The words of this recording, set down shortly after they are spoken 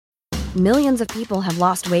Millions of people have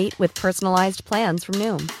lost weight with personalized plans from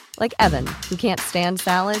Noom. Like Evan, who can't stand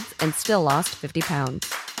salads and still lost 50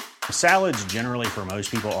 pounds. Salads generally for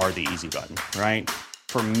most people are the easy button, right?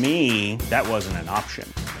 For me, that wasn't an option.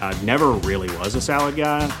 I never really was a salad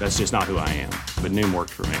guy. That's just not who I am. But Noom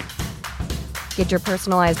worked for me. Get your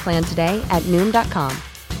personalized plan today at Noom.com.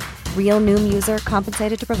 Real Noom user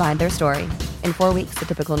compensated to provide their story. In 4 weeks, the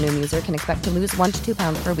typical Noom user can expect to lose 1 to 2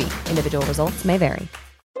 pounds per week. Individual results may vary.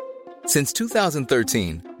 Since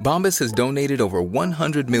 2013, Bombas has donated over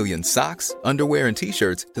 100 million socks, underwear, and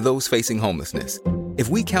T-shirts to those facing homelessness. If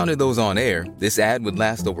we counted those on air, this ad would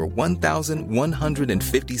last over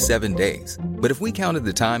 1,157 days. But if we counted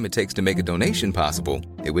the time it takes to make a donation possible,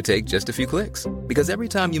 it would take just a few clicks. Because every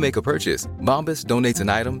time you make a purchase, Bombas donates an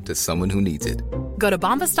item to someone who needs it. Go to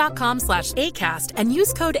bombas.com/ACAST and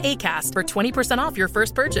use code ACAST for 20% off your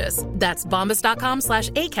first purchase. That's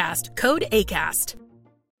bombas.com/ACAST, code ACAST.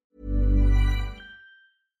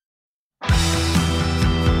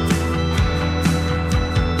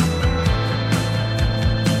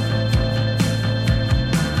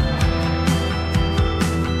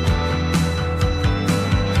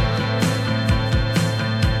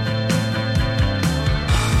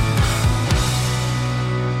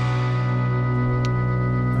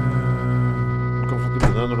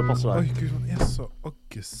 Når det passer deg. Oi, Gud, han er så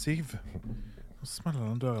aggressiv. Nå smeller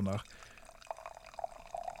den døren der.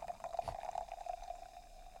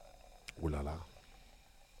 Olala.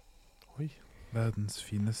 Oi. Verdens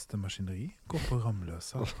fineste maskineri går på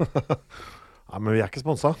Ramløsa. Nei, men vi er ikke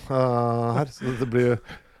sponset her, så det blir...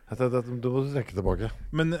 Du må trekke tilbake.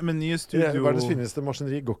 Men nye studio... Verdens fineste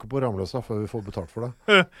maskineri går ikke på Ramløsa før vi får betalt for det.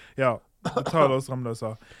 Ja, betal oss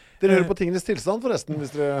Ramløsa. Dere hører på tingenes tilstand forresten,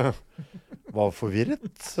 hvis dere var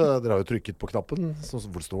forvirret. Dere har jo trykket på knappen,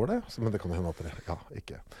 hvor står det? Men det kan hende at dere, ja,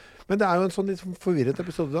 ikke. Men det er jo en sånn litt forvirret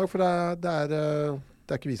episode i dag, for det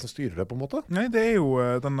er ikke vi som styrer det på en måte. Nei, det er jo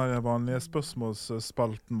den der vanlige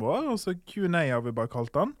spørsmålsspalten vår, og så Q&A har vi bare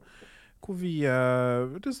kalt den. Hvor vi,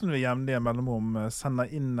 det er sånn vi jevnlige mellomrom sender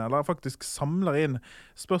inn, eller faktisk samler inn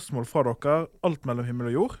spørsmål fra dere, alt mellom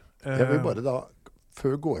himmel og jord. Jeg vil bare da,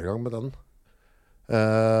 før vi går i gang med den,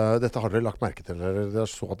 dette har dere lagt merke til, eller dere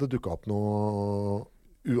så at det dukket opp noe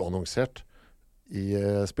uannonsert i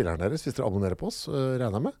spilleren deres, hvis dere abonnerer på oss,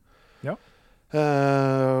 regner jeg med. Ja.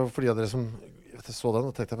 Fordi av dere som så den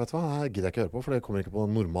og tenkte, vet du hva, det gidder jeg ikke høre på, for det kommer ikke på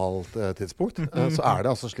et normalt tidspunkt. Så er det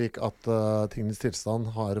altså slik at Tingenes tilstand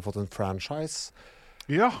har fått en franchise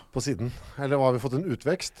på siden. Eller har vi fått en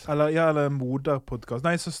utvekst? Eller moderpodcast.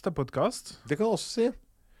 Nei, søsterpodcast. Det kan jeg også si.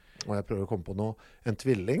 Og jeg prøver å komme på noe, en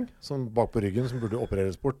tvilling som bak på ryggen som burde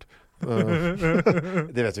opereres bort.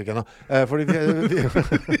 Det vet vi ikke ennå. Fordi jeg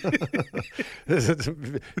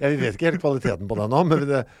vet ikke helt kvaliteten på den nå, men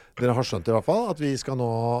dere har skjønt i hvert fall at vi skal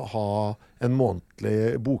nå ha en månedlig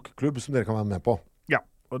bokklubb som dere kan være med på. Ja,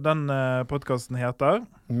 og den podcasten heter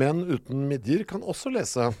Men uten midjer kan også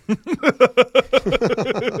lese.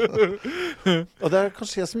 Og det kan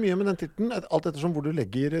skje så mye med den titlen, alt ettersom hvor du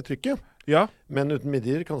legger trykket. Ja. Men uten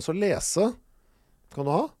midjer kan også lese. Kan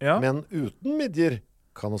du ha? Ja. Men uten midjer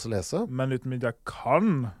kan også lese. Men uten midjer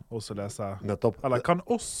kan også lese. Nettopp. Eller kan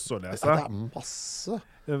også lese. Ja, det er masse.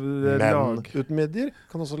 Men uten midjer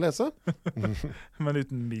kan også lese. Men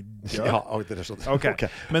uten midjer. Ja, det er sånn. Okay.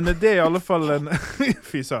 Men det er i alle fall en...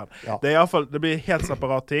 Fy søren. Ja. Det er i alle fall, det blir helt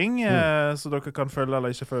separat ting, så dere kan følge eller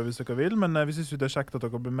ikke følge hvis dere vil, men vi synes jo det er kjekt at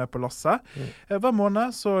dere blir med på lasset. Hver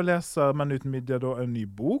måned så leser Men uten midjer da en ny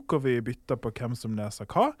bok, og vi bytter på hvem som leser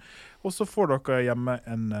hva. Og så får dere hjemme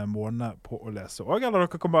en måned på å lese også, eller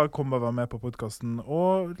dere kan bare komme og være med på podcasten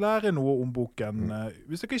og lære noe om boken,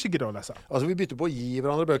 hvis dere ikke gidder å lese. Altså vi bytter på å gi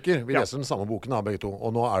hverandre bøker. Vi leser den samme boken av begge to, og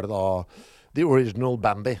nå er det da The Original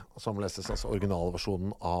Bambi, som leses, altså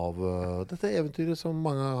originalversjonen av dette eventyret som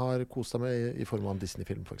mange har kost seg med i form av en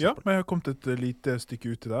Disney-film, for eksempel. Ja, men jeg har kommet et lite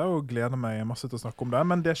stykke ut i det, og gleder meg masse til å snakke om det,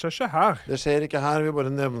 men det skjer ikke her. Det skjer ikke her, vi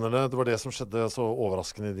bare nevner det. Det var det som skjedde så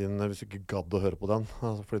overraskende i din, hvis du ikke gadd å høre på den,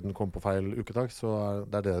 altså fordi den kom på feil ukedag, så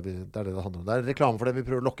det er det handler om. Det er reklame for det, vi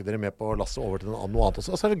prøver å lokke dere med på lasset over til noe annet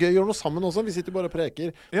også. Og så er det gøy å gjøre noe sammen også, vi sitter bare og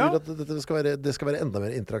preker. Ja. Det skal være enda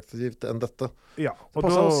mer interaktivt enn dette. Ja. Og det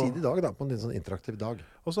passer å si det i dag, da, på en sånn interaktiv dag.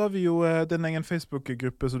 Og så har vi jo den egen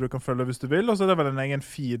Facebook-gruppe som du kan følge hvis du vil, og så er det vel en egen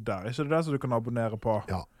feed der, ikke det der, så du kan abonnere på?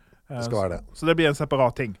 Ja, det skal være det. Så det blir en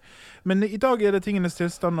separat ting. Men i dag er det tingenes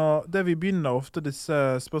tilstand, og det vi begynner ofte disse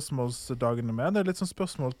spørsmålsdagene med, det er litt sånn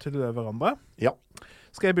spørsmål til hverandre. Ja.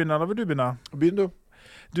 Skal jeg begynne, eller vil du begynne? Begynn du.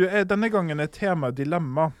 Denne gangen er tema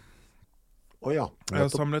dilemma. Ja. Jeg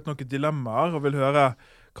har samlet noen dilemmaer og vil høre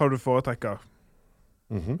hva du foretrekker.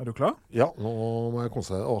 Er du klar? Ja, nå må jeg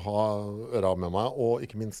konsentrere og ha øra med meg, og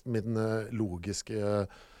ikke minst min logiske,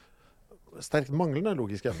 sterkt manglende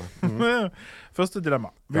logiske evne. Første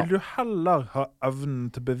dilemma. Vil du heller ha evnen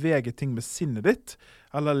til å bevege ting med sinnet ditt,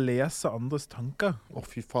 eller lese andres tanker?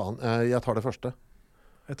 Fy faen. Jeg tar det første.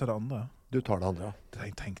 Jeg tar det andre. Du tar det andre, ja.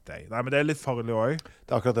 Tenk deg. Nei, men det er litt farlig også.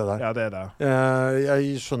 Det er akkurat det der. Ja, det er det.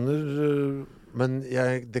 Jeg skjønner, men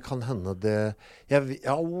det kan hende det...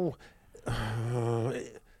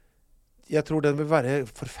 Jeg tror den vil være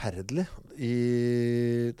forferdelig i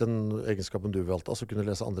den egenskapen du valgte, altså kunne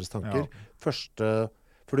lese andres tanker. For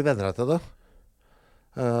du venner deg til det.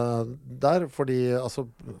 Fordi, altså,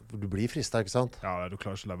 du blir fristet, ikke sant? Ja, du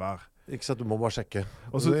klarer ikke å la være. Ikke sant, du må bare sjekke.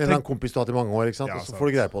 Også en eller annen kompis du har hatt i mange år, ikke sant? Og så får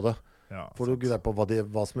du greie på det. Ja, får du greie på hva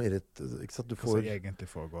som er ikke sant? Hva som egentlig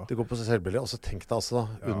foregår. Det går på seg selvbildet, og så tenk deg altså da,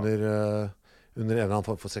 under en eller annen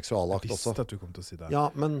form for seksualakt også. Jeg visste at du kom til å si det. Ja,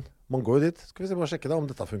 men man går jo dit. Skal vi se, bare sjekke da, om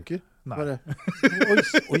dette funker. Nei. Bare,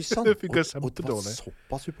 oi, sant. Det funker kjempedårlig. Det var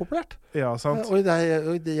såpass upopulært. Ja, sant. Jeg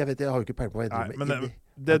vet, jeg har jo ikke peiling på hva jeg driver med.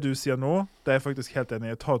 Men det du sier nå, det er jeg faktisk helt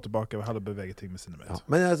enig i. Jeg tar tilbake og heller bevege ting med sinnet mitt.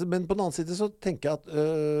 Ja, men på den annen side så tenker jeg at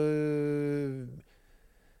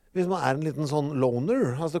hvis man er en liten sånn loner,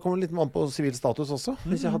 altså det kommer litt an på sivil status også.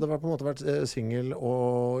 Hvis jeg hadde på en måte vært single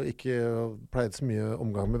og ikke pleid så mye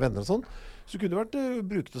omgang med venner og sånn, så kunne det vært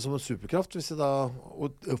brukt det som en superkraft hvis jeg da,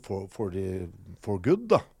 for good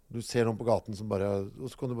da, du ser noen på gaten som bare,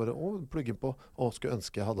 og så kan du bare plugge inn på, skulle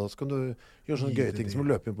ønske jeg hadde, og så kan du gjøre sånne gøye ting som å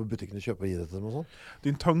løpe inn på butikken og kjøpe og gi det til dem og sånn.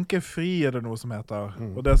 Din tanke er fri, er det noe som heter,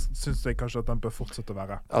 og det synes jeg kanskje at den bør fortsette å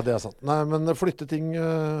være. Ja, det er sant. Nei, men flytte ting,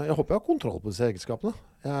 jeg håper jeg har kontroll på disse egenskapene.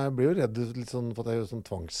 Jeg blir jo redd litt sånn for at jeg gjør sånn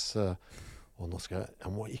tvangs, nå skal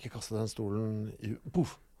jeg må ikke kaste den stolen i,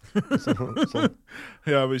 puff. Sånn.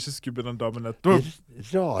 Jeg vil ikke skubbe den damen ned. Det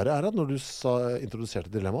rare er at når du introduserte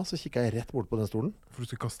dilemma, så kikket jeg rett bort på den stolen. For du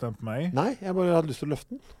skal kaste den på meg? Nei, jeg bare hadde lyst til å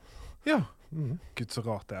løfte den. Ja. Gud, så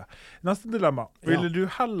rart det er. Neste dilemma. Ville du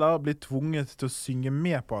heller bli tvunget til å synge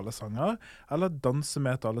med på alle sanger, eller danse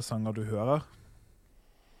med til alle sanger du hører?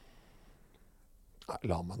 Nei,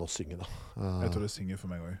 la meg nå synge da. Jeg tror det synger for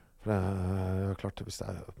meg også. For det er klart, hvis det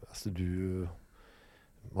er, altså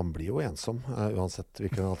man blir jo ensom, uansett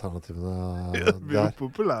hvilke alternativene det blir jo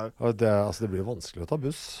populær. Det blir jo vanskelig å ta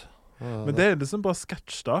buss. Men det er liksom bare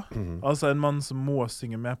sketsj da. Altså en mann som må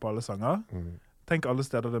synge med på alle sanger. Tenk alle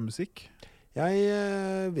steder det er musikk.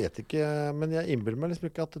 Jeg vet ikke, men jeg innbiller meg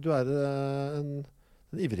liksom ikke at du er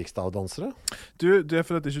den ivrigste av dansere. Du er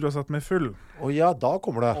fordi at ikke du har satt meg full. Ja, da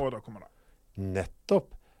kommer det. Da kommer det.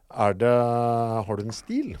 Nettopp. Har du en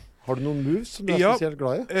stil? Har du noen moves som du er spesielt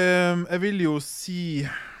glad i? Jeg vil jo si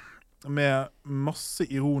med masse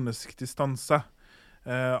ironisk distanse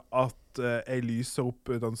at jeg lyser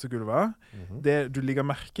opp dansegulvet. Du ligger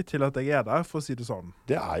merke til at jeg er der, for å si det sånn.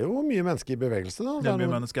 Det er jo mye mennesker i bevegelse da. Det er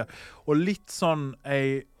mye mennesker. Og litt sånn,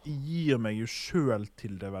 jeg gir meg jo selv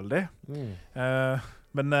til det veldig.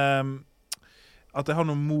 Men at jeg har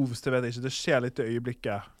noen moves, det vet jeg ikke. Det skjer litt i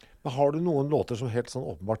øyeblikket. Men har du noen låter som helt sånn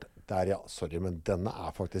åpenbart, der sorry, men denne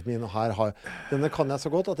er faktisk min, og denne kan jeg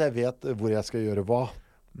så godt at jeg vet hvor jeg skal gjøre hva.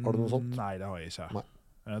 Har du noe sånt? Nei, det har jeg ikke.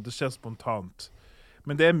 Nei. Det skjer spontant.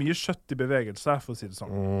 Men det er mye kjøtt i bevegelse, for å si det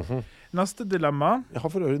sånn. Neste dilemma. Jeg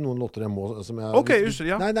har for øvrig noen låter jeg må... Ok, unnskyld,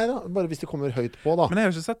 ja. Nei da, bare hvis de kommer høyt på da. Men jeg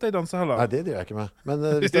har ikke sett deg danse heller. Nei, det gjør jeg ikke med. Men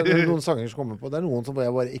hvis det er noen sanger som kommer på, det er noen som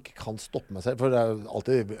jeg bare ikke kan stoppe meg selv, for det er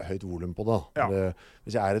alltid høyt volum på det.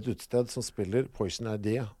 Hvis jeg er et utested som spiller Poison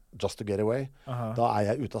Idea, Just to Get Away, da er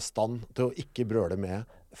jeg ute av stand til å ikke brøle med.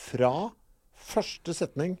 Fra første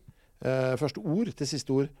setning, første ord til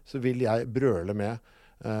siste ord, så vil jeg brøle med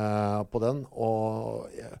på den,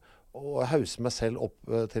 og hause meg selv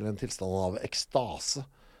opp til en tilstand av ekstase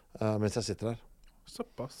mens jeg sitter der.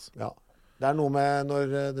 Såpass. Ja. Det er noe med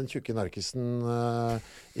når den tjukke narkisen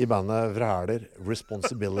i bandet vræler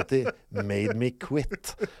Responsibility made me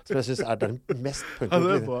quit, som jeg synes er den mest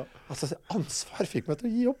punkrock. Altså, ansvar fikk meg til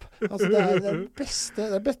å gi opp. Altså, det er den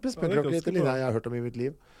beste punkrock-lite linja jeg har hørt om i mitt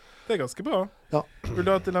liv. Det er ganske bra. Ja. Vil du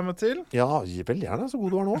ha et dilemma til? Ja, veldig gjerne, så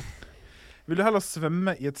god du er nå. Vil du heller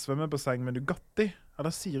svømme i et svømmebasseng med Nugatti, eller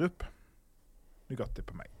sirup? Nugatti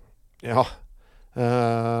på meg. Ja,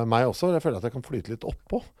 meg også. Jeg føler at jeg kan flyte litt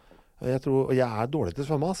oppå. Og jeg er dårlig til å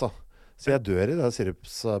svømme, altså. Så jeg dør i det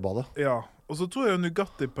sirupsbadet. Ja, og så tror jeg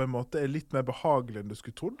Nugatti på en måte er litt mer behagelig enn du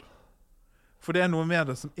skulle trodd. For det er noe med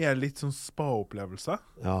det som er litt sånn spa-opplevelse.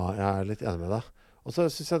 Ja, jeg er litt enig med deg. Og så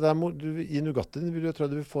synes jeg i Nugattien vil jeg tro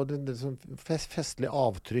du vil få en sånn festlig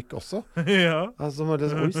avtrykk også. Ja. Altså,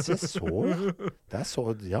 oi, se så. Det så,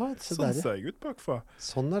 ja. Sånn ser jeg ut bakfra.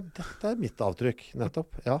 Sånn dette mitt avtrykk,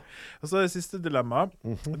 nettopp, ja. Og så det siste dilemma.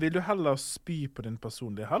 Vil du heller spy på din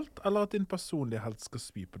personlige helt, eller at din personlige helt skal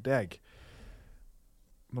spy på deg?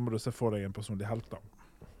 Nå må du se for deg en personlig helt da.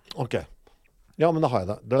 Ok. Ja, men da har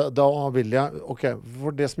jeg det. Da vil jeg, ok,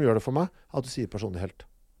 for det som gjør det for meg, at du sier personlig helt.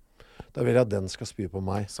 Da vil jeg at den skal spy på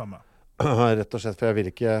meg. Samme. Rett og slett, for jeg vil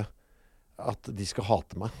ikke at de skal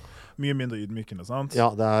hate meg. Mye mindre ydmykende, sant? Ja,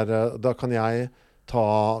 da kan jeg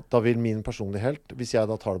da vil min personlige helt, hvis jeg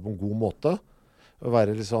da tar det på en god måte,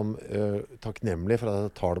 være liksom takknemlig for at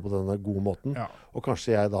jeg tar det på denne gode måten, og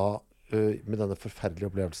kanskje jeg da, med denne forferdelige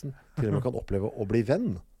opplevelsen, til og med kan oppleve å bli venn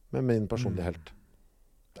med min personlige helt.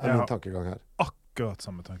 Det min tankegang her. Akkurat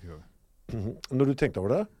samme tankegang. Når du tenkte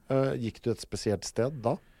over det, gikk du et spesielt sted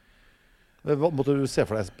da? Måtte du se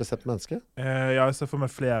for deg et spesielt menneske? Ja, jeg ser for meg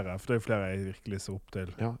flere, for det er flere jeg virkelig ser opp til.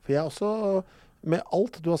 Ja, for jeg også, med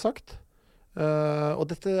alt du har sagt, og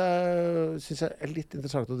dette synes jeg er litt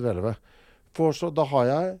interessant å dvele ved. For så da har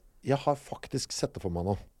jeg har faktisk sett det for meg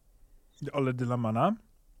nå. Alle dilemmaene?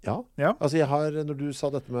 Ja. Altså jeg har, når du sa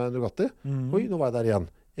dette med Nugatti, oi, nå var jeg der igjen.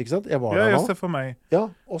 Ikke sant? Jeg var der nå. Jeg ser for meg. Ja,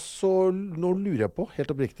 og så nå lurer jeg på, helt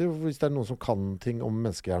oppriktig, hvis det er noen som kan ting om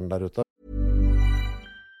menneskehjernen der ute.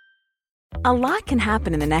 A lot can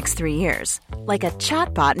happen in the next 3 years. Like a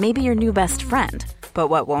chatbot may be your new best friend. But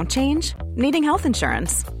what won't change? Needing health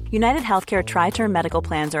insurance. United Healthcare Tri-Term Medical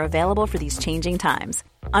Plans are available for these changing times.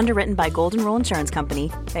 Underwritten by Golden Rule Insurance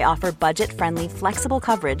Company, they offer budget-friendly, flexible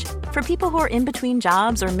coverage for people who are in between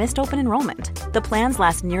jobs or missed open enrollment. The plans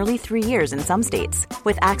last nearly 3 years in some states,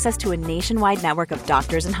 with access to a nationwide network of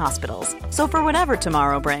doctors and hospitals. So for whatever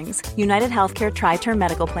tomorrow brings, United Healthcare Tri-Term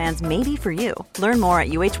Medical Plans may be for you. Learn more at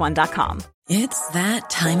uh1.com. It's that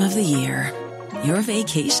time of the year. Your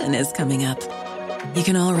vacation is coming up. You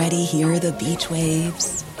can already hear the beach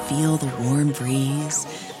waves, feel the warm breeze,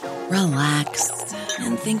 relax,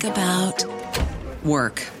 and think about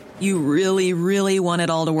work. You really, really want it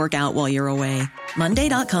all to work out while you're away.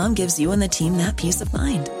 Monday.com gives you and the team that peace of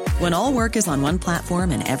mind. When all work is on one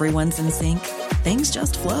platform and everyone's in sync, things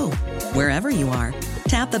just flow. Wherever you are,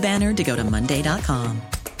 tap the banner to go to Monday.com.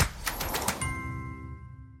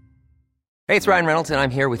 Hey, it's Ryan Reynolds, and I'm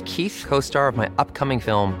here with Keith, co-star of my upcoming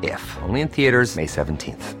film, If, only in theaters May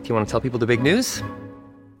 17th. Do you want to tell people the big news?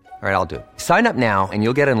 All right, I'll do it. Sign up now and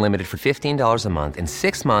you'll get unlimited for $15 a month and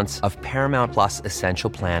 6 months of Paramount Plus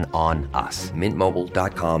Essential Plan on us.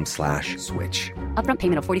 MintMobile.com/switch. Upfront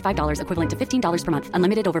payment of $45 equivalent to $15 per month.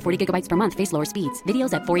 Unlimited over 40 gigabytes per month. Face lower speeds.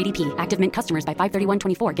 Videos at 480p. Active Mint customers by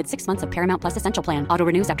 531.24 get 6 months of Paramount Plus Essential Plan. Auto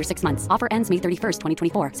renews after 6 months. Offer ends May 31st,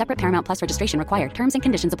 2024. Separate Paramount Plus registration required. Terms and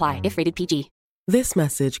conditions apply if rated PG. This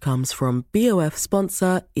message comes from BOF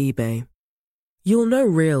sponsor eBay. You'll know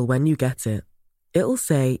real when you get it. It'll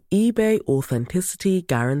say eBay Authenticity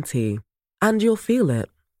Guarantee. And you'll feel it.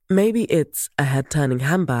 Maybe it's a head-turning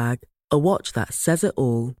handbag, a watch that says it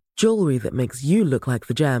all, jewelry that makes you look like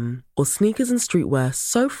the gem, or sneakers and streetwear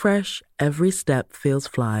so fresh every step feels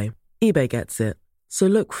fly. eBay gets it. So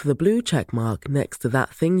look for the blue check mark next to that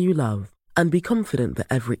thing you love. And be confident that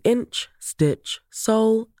every inch, stitch,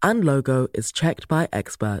 sole, and logo is checked by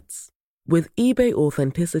experts. With eBay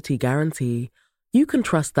Authenticity Guarantee, you can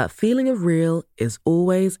trust that feeling of real is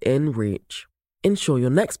always in reach. Ensure your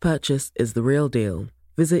next purchase is the real deal.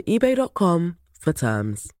 Visit ebay.com for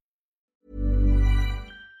terms.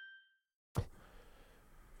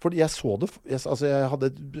 Fordi jeg så det, jeg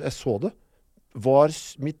så det. Var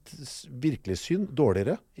mitt virkelige syn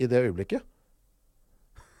dårligere i det øyeblikket?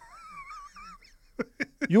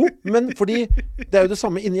 Jo, men fordi det er jo det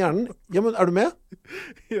samme inni hjernen. Ja, men er du med?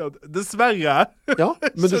 Ja, dessverre. Ja,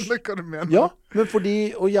 men skjønner hva du mener. Ja, men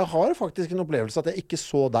fordi, og jeg har faktisk en opplevelse at jeg ikke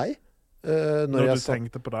så deg. Når du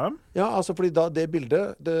tenkte på det? Ja, altså fordi da det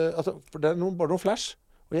bildet, for det er bare noen flash.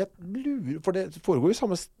 Og jeg lurer, for det foregår jo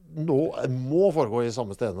samme må foregå i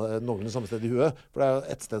samme sted, noenlunde samme sted i huet. For det er jo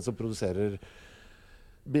et sted som produserer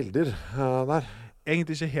bilder der.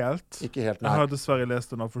 Egentlig ikke helt. Ikke helt, nei. Jeg har dessverre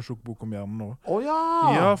lest en altfor tjukk bok om hjernen nå. Åja!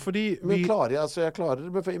 Ja, fordi men jeg klarer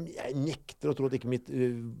det, for jeg nekter å tro at ikke mitt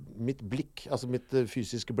blikk, altså mitt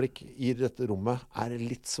fysiske blikk i dette rommet er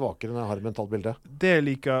litt svakere når jeg har et mentalt bilde. Det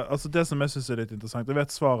som jeg synes er litt interessant, jeg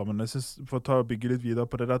vet svaret, men jeg synes, for å bygge litt videre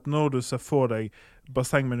på det, at når du ser for deg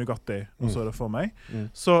basseng med Nugatti, og så er det for meg,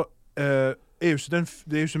 så er jo ikke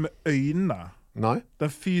det er jo ikke med øynene. Nei. Den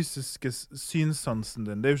fysiske synsansen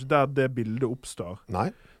din, det er jo ikke der det bildet oppstår.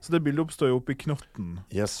 Nei. Så det bildet oppstår jo oppe i knotten.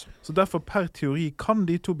 Yes. Så derfor per teori kan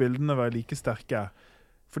de to bildene være like sterke.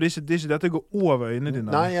 For det er ikke det at det går over øynene dine.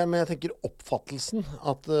 Nei, men jeg tenker oppfattelsen.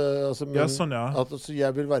 At, at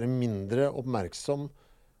jeg vil være mindre oppmerksom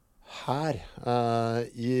her.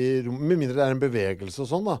 Med mindre det en bevegelse og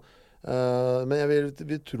sånn, da. Men jeg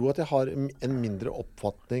vil tro at jeg har en mindre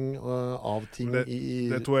oppfatning av ting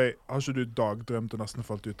det tror jeg. Har ikke du dagdrømt og nesten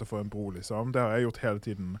falt ut for en bro, liksom? Det har jeg gjort hele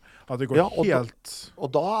tiden. At det går helt...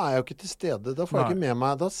 Og da er jeg jo ikke til stede. Da får jeg ikke med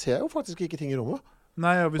meg... Da ser jeg jo faktisk ikke ting i rommet.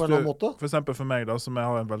 Nei, hvis for eksempel for meg da, som jeg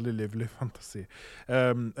har en veldig livlig fantasi.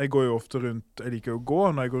 Jeg går jo ofte rundt, jeg liker å gå,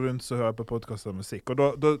 og når jeg går rundt så hører jeg på podcast og musikk. Og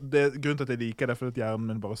grunnen til at jeg liker det, for at hjernen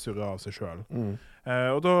min bare surrer av seg selv.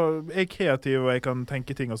 Og da er jeg kreativ, og jeg kan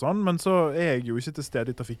tenke ting og sånn, men så er jeg jo ikke til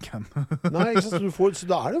stede i trafikken. Nei, ikke sant? Så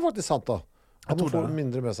da er det jo faktisk sant da. At man får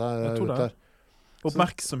mindre med seg ut der.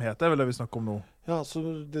 Oppmerksomhet er vel det vi snakker om nå. Ja, så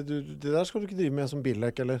det der skal du ikke drive med som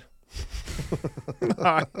billek, eller?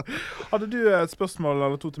 Nei. Hadde du et spørsmål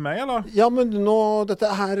eller to til meg, eller? Ja, men nå, dette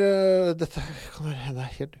kan være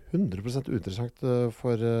helt 100% uinteressant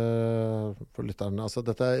for lytterne. Altså,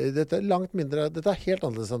 dette er langt mindre, dette er helt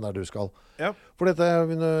annerledes enn der du skal. Ja. For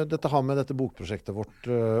dette har med dette bokprosjektet vårt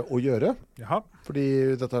å gjøre. Jaha. Fordi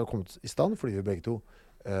dette har kommet i stand, fordi vi begge to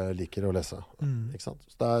liker å lese. Ikke sant?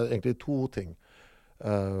 Så det er egentlig to ting.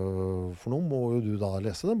 For nå må jo du da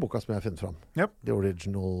lese den boka som jeg har funnet fram. Yep. The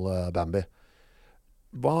Original Bambi.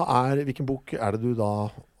 Hvilken bok er det du da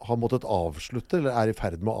har måttet avslutte, eller er i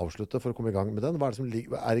ferd med å avslutte for å komme i gang med den? Hva er det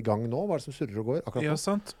som er i gang nå? Hva er det som surrer og går akkurat nå? Ja,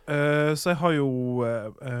 sant. Så jeg har jo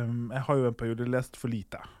en periode lest for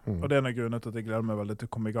lite. Og det er en av grunnene til at jeg gleder meg veldig til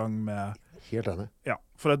å komme i gang med... Helt enig. Ja,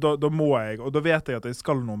 for da må jeg, og da vet jeg at jeg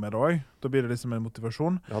skal noe med det også. Da blir det liksom en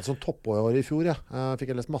motivasjon. Jeg hadde sånn toppår i fjor,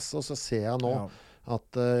 fikk jeg lest masse, og så ser jeg nå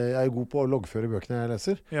at jeg er god på å loggføre bøkene jeg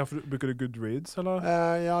leser. Ja, for bruker du Goodreads, eller?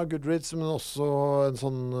 Ja, Goodreads, men også en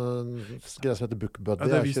sånn greie som heter BookBuddy.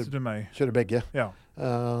 Ja, det viste du meg. Kjører begge. Ja.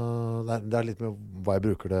 Det er litt med hva jeg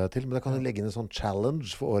bruker det til, men da kan jeg legge inn en sånn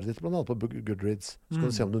challenge for året ditt, blant annet på Goodreads. Så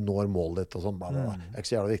kan du se om du når målet ditt og sånn. Det er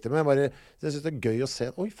ikke så jævlig viktig, men jeg synes det er gøy å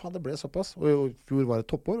se. Oi, faen, det ble såpass. Og i fjor var det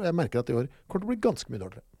toppår, og jeg merker at i år kommer det til å bli ganske mye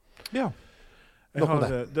dårligere. Ja.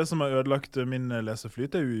 Det som har ødelagt min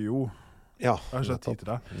leseflyt er jo Ja, jeg har ikke tid til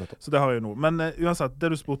det. Så det har jeg nå. Men uansett, det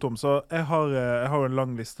du spurte om, så jeg har en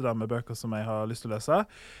lang liste der med bøker som jeg har lyst til å lese.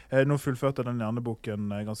 Nå fullførte jeg den hjerneboken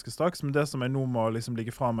ganske straks, men det som jeg nå må liksom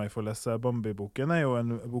ligge fra meg for å lese Bambi-boken er jo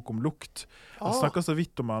en bok om lukt. Jeg snakker så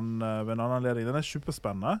vidt om den ved en annen anledning. Den er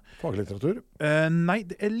superspennende. Faglitteratur? Nei,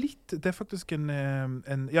 det er faktisk ja,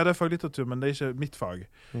 det er faglitteratur, men det er ikke mitt fag.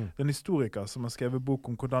 Det er en historiker som har skrevet bok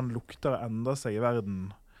om hvordan lukter endrer seg i verden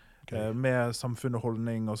med samfunn og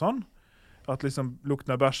holdning og sånn. At liksom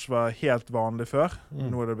lukten av bæsj var helt vanlig før.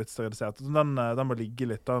 Nå er det blitt sterilisert. Så den må ligge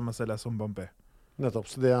litt da, mens jeg leser om Bambi. Nettopp,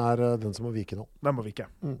 så det er den som må vike nå. Den må vike.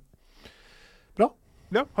 Bra.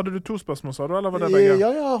 Ja, hadde du 2 spørsmål, sa du, eller var det begge? Ja,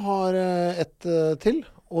 jeg har et til,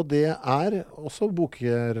 og det er også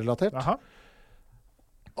bokrelatert. Aha.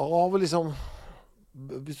 Av liksom,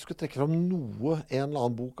 hvis du skal trekke fram en eller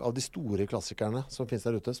annen bok av de store klassikerne som finnes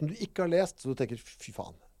der ute, som du ikke har lest, så du tenker, fy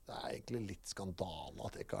faen, det er egentlig litt skandale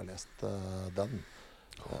at jeg ikke har lest den.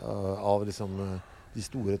 Av liksom de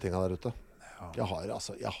store tingene der ute. Jeg har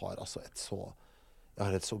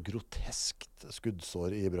et så groteskt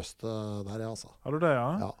skuddsår i brøstet der, altså. Har du det, ja?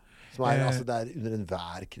 Ja. Som altså, det er under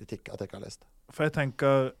enhver kritikk at jeg ikke har lest. For jeg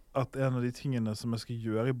tenker at en av de tingene som jeg skal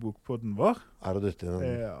gjøre i bokpodden vår... Er å dytte inn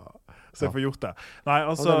den. Ja, så jeg får gjort det. Nei,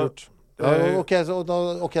 altså... Ok,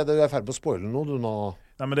 det er ferdig på å spoile noe, du nå...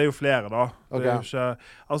 Nei, men det er jo flere da. Det er jo ikke,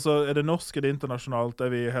 altså, er det norsk, er det internasjonalt,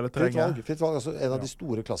 er vi hele terrenget? Fritt valg, altså en av de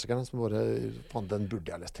store klassikerne som bare, faen, den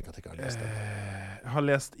burde jeg lest, tenk at jeg ikke har lest det. Jeg har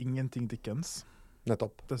lest ingenting Dickens.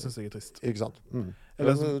 Nettopp. Det synes jeg er trist. Ikke sant?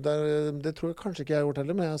 Det tror jeg kanskje ikke jeg har gjort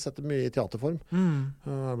heller, men jeg har sett det mye i teaterform.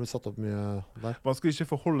 Jeg har blitt satt opp mye der. Vanskelig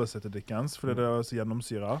ikke forholde seg til Dickens, fordi det er så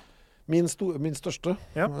gjennomsyret. Min største,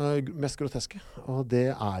 mest groteske, og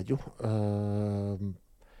det er jo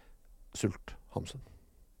Sult, Hamsun.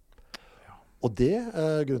 Og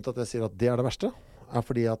grunnen til at jeg sier at det er det verste, er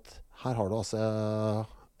fordi at her har du altså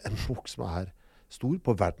en bok som er stor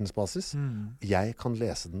på verdensbasis. Jeg kan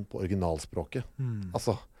lese den på originalspråket.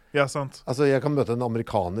 Altså, ja, sant. Altså, jeg kan møte en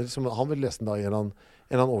amerikaner, han vil lese den da i en eller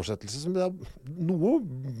annen oversettelse, som noe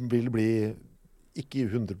vil bli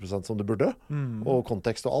ikke 100% som det burde, og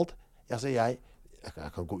kontekst og alt. Altså, jeg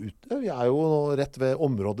kan gå ut. Vi er jo nå rett ved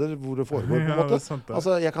områder hvor det foregår på en måte. Sant,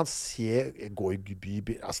 altså, jeg kan gå i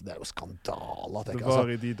by, altså det er jo skandale. Det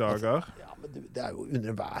var i de dager. Ja, men det er jo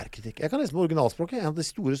under enhver kritikk. Jeg kan lese med originalspråket, en av de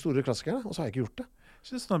store klassikerne, og så har jeg ikke gjort det.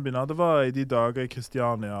 Ikke sånn å begynne. Det var i de dager i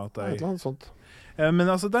Kristiania at Et eller annet sånt. Men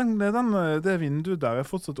altså, det vinduet der er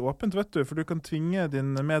fortsatt åpent, vet du, for du kan tvinge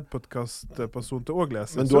din medpodcast-person til å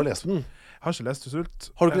lese. Men du har lest den? Jeg har ikke lest Sult.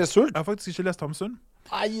 Har du ikke lest Sult? Jeg har faktisk ikke lest Hamsun.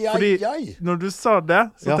 Fordi når du sa det,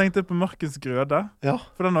 så tenkte jeg på Markens Grøde. Ja.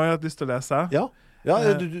 For den har jeg hatt lyst til å lese. Ja,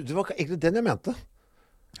 det var egentlig den jeg mente.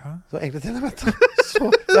 Ja. Det var egentlig den jeg mente. Så,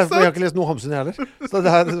 derfor har jeg ikke lest noe Hamsun heller. Så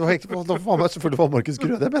det var egentlig selvfølgelig var Markens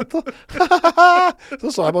Grøde jeg mente. Så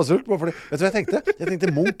sa jeg bare Sult. Vet du hva jeg tenkte? Jeg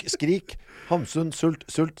tenkte Munch, Skrik, Hamsun, Sult,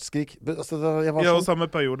 Skrik. Altså, og samme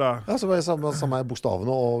periode. Ja, så var jeg samme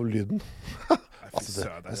bokstavene og lyden. Altså,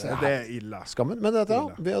 det er ille. Skammen. Men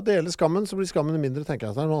ved å dele skammen, så blir skammen mindre, tenker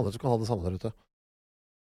jeg. Det er noen andre som kan ha det samme der ute.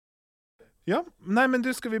 Ja, nei, men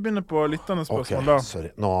skal vi begynne på lyttende spørsmål da? Sorry.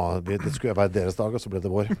 Det skulle være deres dag, og så ble det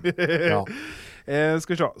vår. Ja.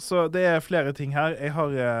 Skal vi se. Så det er flere ting her. Jeg har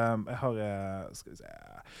skal vi se.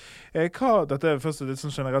 Dette er først et litt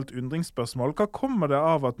sånn generelt undringsspørsmål. Hva kommer det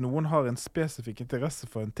av at noen har en spesifikk interesse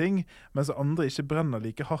for en ting, mens andre ikke brenner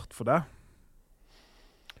like hardt for det?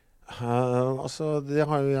 Det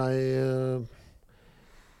har jo jeg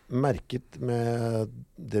merket med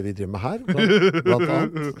det vi driver med her, blant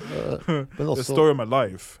annet. Men også, The story of my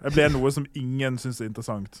life. Jeg ble noe som ingen synes er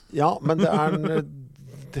interessant. Ja, men jeg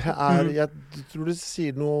tror du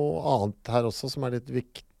sier noe annet her også som er litt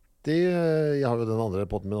viktig. Jeg har jo den andre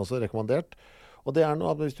podden min også rekommendert. Og det er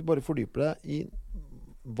noe at hvis du bare fordyper deg i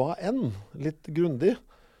hva enn, litt grundig,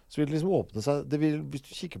 så vil det liksom åpne seg. Hvis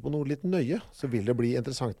du kikker på noe litt nøye, så vil det bli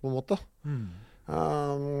interessant på en måte.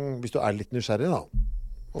 Hvis du er litt nysgjerrig da.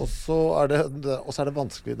 Og så er det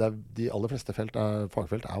vanskelig. De aller fleste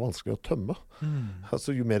fagfelt er vanskelig å tømme.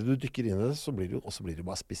 Altså, jo mer du dykker inn i det, så blir det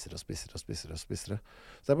bare spissere og spissere og spissere og spissere.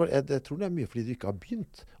 Så jeg tror det er mye fordi du ikke har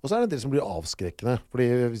begynt. Og så er det en del som blir avskrekkende. Fordi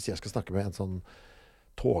hvis jeg skal snakke med en sånn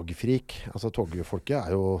togfrik, altså togfolket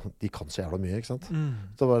de kan så jævla mye, ikke sant?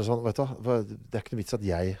 Så bare sånn, vet du, det er ikke noe vits at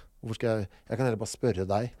jeg kan heller bare spørre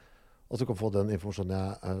deg, og så kan få den informasjonen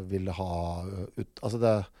jeg vil ha ut. Altså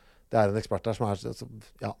det er en ekspert der som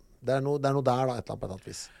det er noe der da, et eller annet på et annet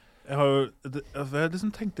vis. Jeg har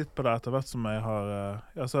liksom tenkt litt på det etter hvert som jeg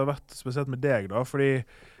har vært spesielt med deg da, fordi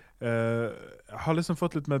jeg har liksom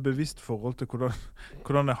fått litt mer bevisst forhold til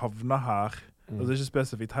hvordan jeg havner her. Altså ikke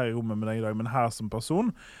spesifikt her i rommet med deg i dag, men her som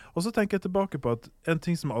person. Og så tenker jeg tilbake på at en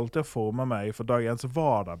ting som alltid har formet meg for dag 1, så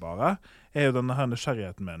var det bare, er jo denne her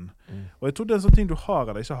nysgjerrigheten min. Og jeg tror det er en sånn ting du har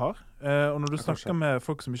eller ikke har. Og når du snakker med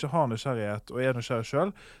folk som ikke har nysgjerrighet og er nysgjerrig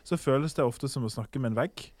selv, så føles det ofte som å snakke med en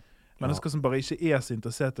vegg. Mennesker som bare ikke er så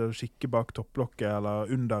interessert i å kikke bak topplokket eller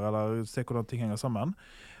under, eller se hvordan ting henger sammen.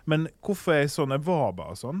 Men hvorfor er jeg sånn? Jeg var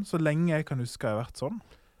bare sånn. Så lenge jeg kan huske jeg har vært sånn.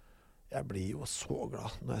 Jeg blir jo så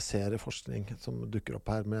glad når jeg ser forskning som dukker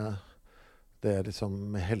opp her med det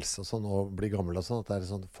liksom med helse og sånn, og bli gammel og sånn, at det er en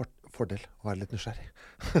sånn fordel å være litt nysgjerrig.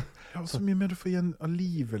 Ja, så mye mer du får igjen av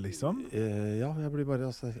livet, liksom. Ja, jeg blir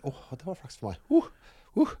bare det var flaks for meg.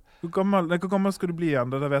 Hvor gammel skal du bli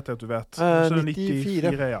igjen? Det vet jeg at du vet.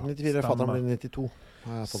 94, ja. 94, fatteren blir 92.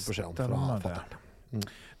 Har jeg fått beskjed om fra fatteren.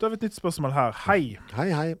 Da har vi et nytt spørsmål her. Hei.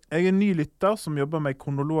 Hei. Jeg er en ny lytter som jobber med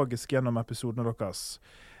kronologisk gjennom episodene deres.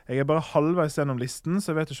 Jeg er bare halvveis gjennom listen, så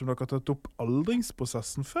jeg vet ikke om dere har tatt opp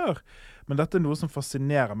aldringsprosessen før, men dette er noe som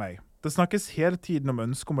fascinerer meg. Det snakkes hele tiden om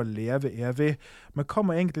ønsket om å leve evig, men hva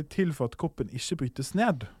må egentlig til for at kroppen ikke brytes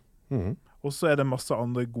ned? Og så er det masse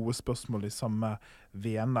andre gode spørsmål i samme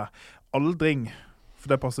vene. Aldring, for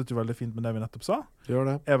det passet jo veldig fint med det vi nettopp sa, gjør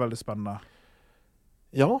det. Er veldig spennende.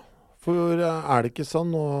 Ja, for er det ikke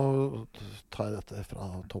sånn, og tar jeg dette fra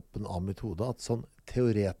toppen av mitt hode, at sånn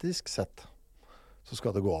teoretisk sett, så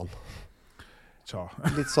skal det gå an. Tja.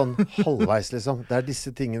 Litt sånn halvveis, liksom. Det er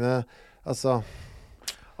disse tingene, altså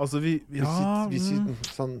vi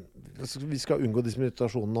skal unngå disse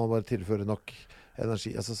meditasjonene og bare tilføre nok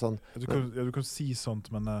energi. Altså sånn, du kan si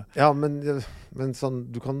sånt, men ja, men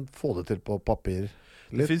sånn, du kan få det til på papir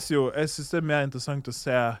litt. Det finnes jo, jeg synes det er mer interessant å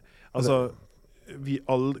se, altså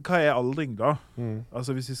hva er aldring da?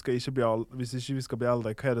 Altså hvis ikke vi skal bli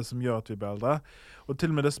eldre, hva er det som gjør at vi blir eldre? Og til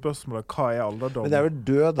og med det spørsmålet, hva er alderdom? Men det er vel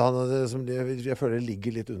død, jeg føler det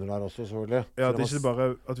ligger litt under der også, selvfølgelig. Ja, det er ikke bare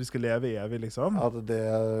at vi skal leve evig, liksom?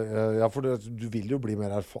 Ja, for du vil jo bli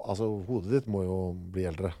mer altså hodet ditt må jo bli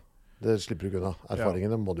eldre. Det slipper du ikke unna.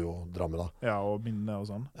 Erfaringene må du jo dra med da. Ja, og minne og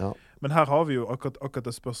sånn. Ja. Men her har vi jo, akkurat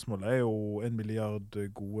det spørsmålet er jo 1 milliard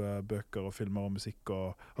gode bøker og filmer og musikk.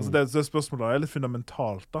 Altså det spørsmålet er litt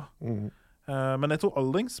fundamentalt da. Men jeg tror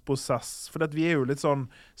aldringsprosess, for vi er jo litt sånn,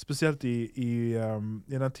 spesielt i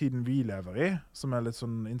den tiden vi lever i, som er litt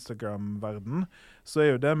sånn Instagram-verden, så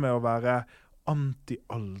er jo det med å være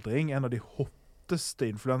anti-aldring en av de flotteste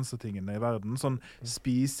influensertingene I verden. Sånn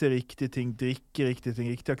spise riktige ting, drikke riktige ting,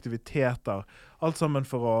 riktige aktiviteter. Alt sammen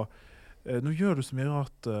for å... nå gjør du så mye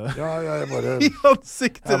rart jeg bare, I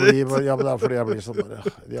ansiktet ditt. Ja, men det fordi jeg blir sånn bare,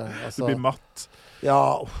 du blir matt.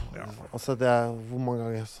 Ja, altså det hvor mange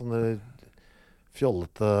ganger sånne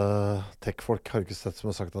fjollete tech-folk har ikke sett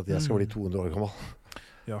som har sagt at jeg skal bli 200 år gammel.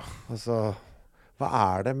 Ja. Altså, hva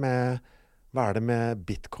er det med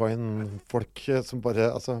bitcoin-folk som bare,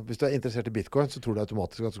 altså, hvis du interessert I bitcoin, så tror du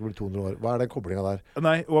automatisk at du skal bli 200 år. Hva det koblingen der?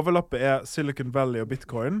 Nei, overlappet Silicon Valley og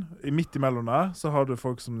bitcoin. Midt imellom der, så har du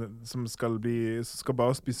folk som skal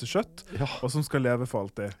bare spise kjøtt, og som skal leve for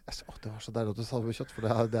alltid. Det var så deilig at du sa det med kjøtt, for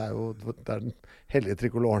det jo det den hellige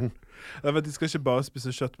trikoloren. De skal ikke bare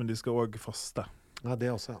spise kjøtt, men de skal også faste. Ja,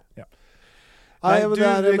 det også, ja. Nei, det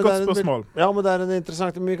et godt spørsmål. Ja, men det en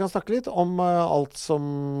interessant... Men vi kan snakke litt om alt som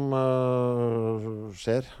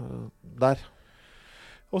skjer der.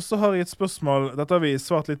 Og så har jeg et spørsmål, dette har vi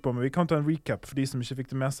svart litt på, men vi kan ta en recap for de som ikke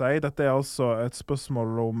fikk det med seg. Dette altså et spørsmål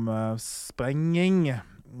om sprenging.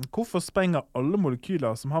 Hvorfor sprenger alle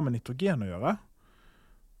molekyler som har med nitrogen å gjøre?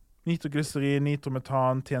 Nitroglycerin,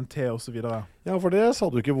 nitrometan, TNT og så videre. Ja, for det sa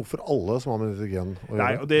du ikke hvorfor alle som har med nitrogen å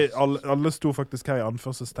gjøre. Nei, og alle sto faktisk her I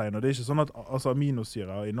anførselstegn, og det ikke sånn at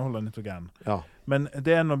aminosyrer inneholder nitrogen. Ja. Men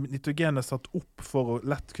det når nitrogen satt opp for å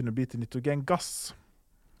lett kunne bli til nitrogengass.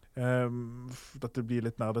 Dette blir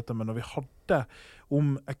litt nerdete, men når vi hadde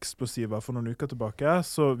om eksplosiver for noen uker tilbake,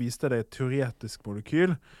 så viste det et teoretisk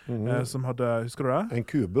molekyl som hadde, husker du det? En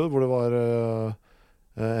kube hvor det var...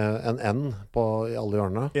 en N I alle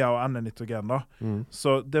hjørnene. Ja, og N nitrogen da.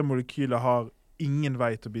 Så det molekylet har ingen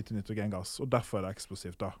vei til å bli til nitrogengass, og derfor det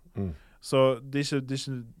eksplosivt da. Så det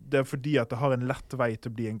fordi at det har en lett vei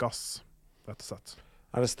til å bli en gass, rett og slett.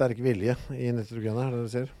 Det sterk vilje I nitrogenet, det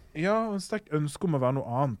du sier? Ja, og en sterk ønske om å være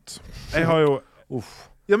noe annet. Jeg har jo...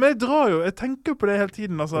 Ja, men jeg tenker på det hele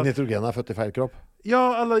tiden, altså. Nitrogenet født I feil kropp?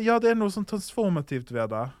 Ja, det noe sånn transformativt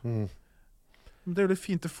ved det. Men det jo litt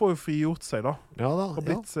fint, det får jo frigjort seg da. Ja da, og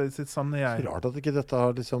blitt sitt sanne jeg. Så rart at ikke dette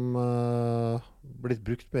har liksom blitt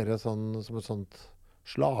brukt mer som et sånt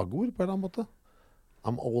slagord på en eller annen måte.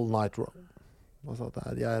 I'm all nitro. Altså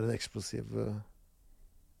at jeg en eksplosiv...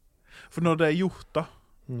 For når det gjort da,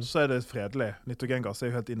 så det fredelig. Nitrogengass jo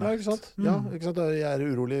helt innerst. Ja, ikke sant? Ja, ikke sant? Jeg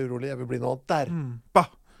urolig, jeg vil bli noe der.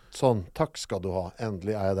 Sånn, takk skal du ha.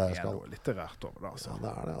 Endelig jeg der jeg skal. Det noe litterært over det, altså. Ja,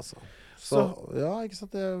 det det, altså. Så, ja, ikke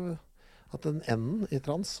sant? At den N I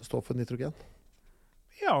trans står for nitrogen.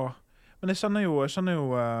 Ja, men jeg kjenner jo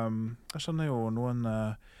noen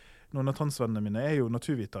av transvennene mine jo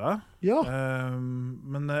naturvitere. Ja.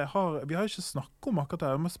 Men vi har ikke snakket om akkurat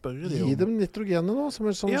det. Jeg må spørre dem om... Gi dem nitrogenet nå, som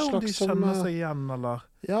en sånn slags... Ja, om de kjenner seg igjen, eller...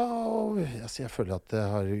 Ja, og jeg føler at det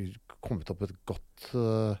har kommet opp et godt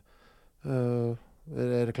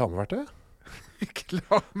reklameverktøy.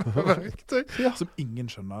 Reklameverktøy som ingen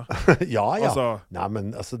skjønner. Ja. Altså, nei, men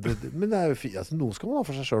altså, men det jo fint. Altså, noen skal man ha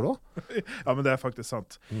for seg selv også. Ja, men det faktisk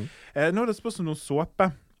sant. Nå det spørsmål om såpe.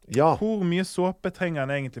 Ja. Hvor mye såpe trenger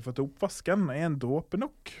en egentlig for til oppvasken? En dråpe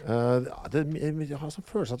nok? Jeg har sånn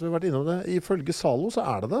følelse at vi har vært innom det. Ifølge Zalo så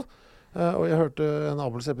det det. Og jeg hørte en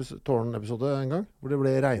Abels Tårn-episode en gang, hvor det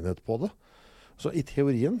ble regnet på det. Så I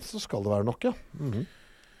teorien så skal det være nok, ja.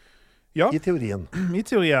 Ja, I teorien. I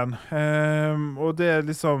teorien. Og det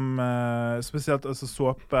liksom spesielt altså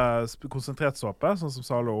såpe, konsentrert såpe, sånn som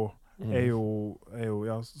Zalo jo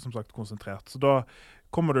ja, som sagt konsentrert. Så da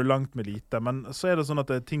kommer du langt med lite. Men så det sånn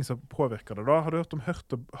at det ting som påvirker det da. Har du hørt om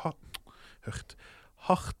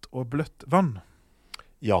hardt og bløtt vann?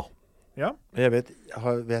 Ja. Ja? Jeg vet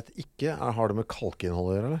ikke, har det med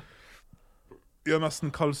kalkinnhold å gjøre, eller? Ja, nesten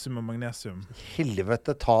kalsium og magnesium.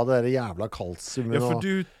 Helvete, ta det jævla kalsium. Ja, for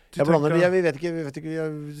du jeg blander, vi vet ikke,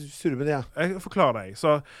 jeg surrer med det, ja. Jeg forklarer deg.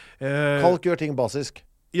 Så, kalk gjør ting basisk.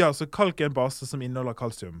 Ja, så kalk en base som inneholder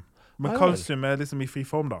kalsium. Men kalsium liksom I fri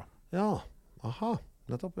form da. Ja, aha,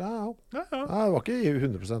 nettopp, ja. Det var ikke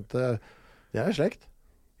 100%, det slekt.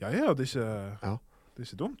 Ja, det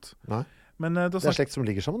ikke dumt. Nei, men, det slekt som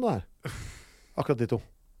ligger sammen der. Akkurat de to.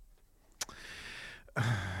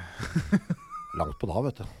 Langt på da,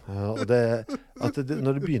 vet du. Og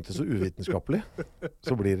når det begynte så uvitenskapelig,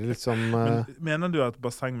 så blir det liksom... Mener du at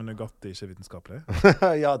basseng med Nugatti ikke vitenskapelig?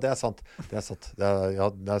 Ja, det sant. Det er sant,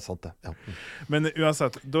 det. Ja. Men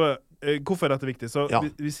uansett, hvorfor dette viktig? Så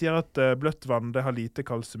vi sier at bløtt vann det har lite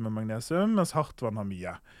kalsium og magnesium, mens hardt vann har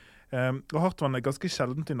mye. Og hartvann ganske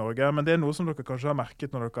sjeldent I Norge, men det noe som dere kanskje har merket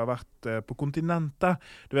når dere har vært på kontinentet.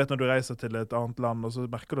 Du vet når du reiser til et annet land, og så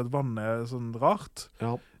merker du at vannet sånn rart.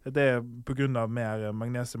 Ja. Det på grunn av mer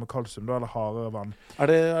magnesium og kalsium, da, eller hardere vann. Er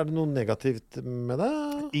det noe negativt med det?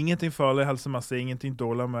 Ingenting farlig helsemessig, ingenting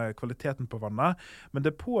dårlig med kvaliteten på vannet, men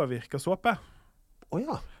det påvirker såpe.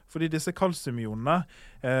 Ja. Fordi disse kalsiumionene,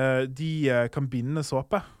 de kan binde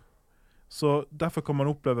såpe. Så derfor kan man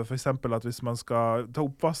oppleve for eksempel at hvis man skal ta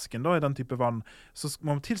oppvasken da, I den type vann, så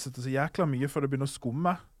må man tilsette så jækla mye før det begynner å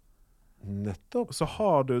skumme. Nettopp. Så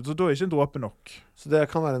da ikke en dråpe nok. Så det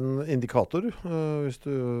kan være en indikator, hvis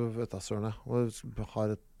du vet det, Sørne, og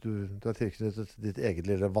har du har tilknyttet ditt eget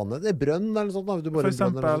lille vann. Det brønn eller noe sånt da, hvis du for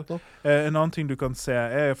eksempel, en annen ting du kan se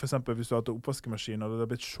for eksempel hvis du har hatt oppvaskemaskin og det har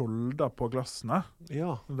blitt skjolder på glassene.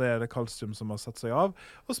 Ja. Det det kalsium som har satt seg av.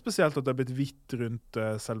 Og spesielt at det har blitt hvitt rundt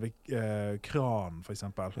selve kranen, for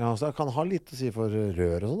eksempel. Ja, så det kan ha litt å si for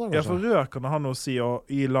rør og sånn da, kanskje? Ja, for rør kan det ha noe å si, og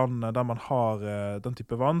I landet der man har den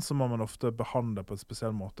type vann, så må man ofte behandle på en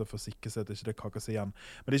spesiell måte for å sikre seg at det ikke kaker seg igjen.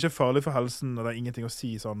 Men det ikke farlig for helsen, og det ingenting å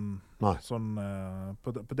si sånn på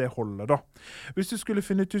det holdet da. Hvis du skulle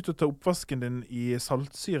finne ut å ta oppvasken din I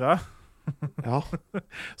saltsyre, ja.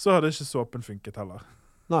 så hadde ikke såpen funket heller.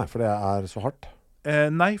 Nei, for det så hardt?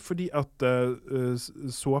 Nei, fordi at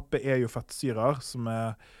såpe jo fettsyrer som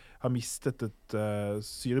har mistet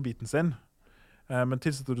syrebiten sin. Men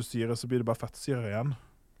tilsetter du syre, så blir det bare fettsyre igjen.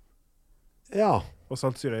 Ja. Og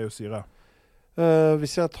saltsyre jo syre.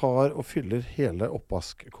 Hvis jeg tar og fyller hele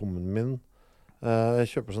oppvaskkummen min, jeg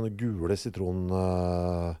kjøper sånne gule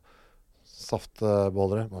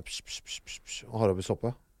sitronsaftbeholdere og har oppi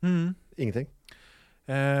såpe. Ingenting?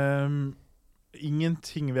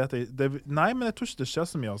 Ingenting vet jeg. Nei, men jeg tror ikke det skjer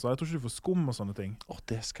så mye. Altså. Jeg tror ikke du får skum og sånne ting.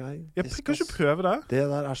 Det skal jeg... Kan ikke prøve det? Det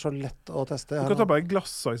der så lett å teste. Du kan ta bare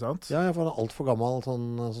glass, ikke sant? Ja, jeg får en alt for gammel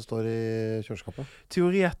sånn, som står I kjøleskapet.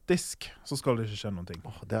 Teoretisk så skal det ikke skje noen ting.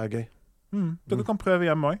 Det gøy. Dere kan prøve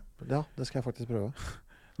hjemme også. Ja, det skal jeg faktisk prøve.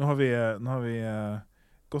 Nå har vi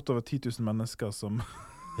gått over 10 000 mennesker som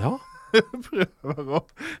prøver å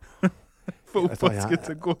få oppvasket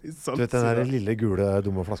til å gå I saltsyre. Du vet den der lille gule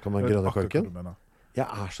dumme flaska med den grønne korken? Jeg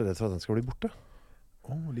så redd for at den skal bli borte.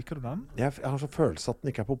 Liker du den? Jeg har så følelse at den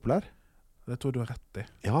ikke populær. Det tror jeg du har rett I.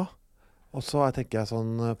 Ja, og så tenker jeg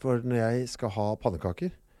sånn, for når jeg skal ha pannekaker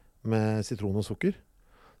med sitron og sukker,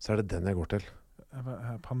 så det den jeg går til.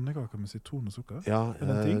 Pannekaker med sitron og sukker? Ja,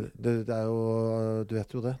 det jo, du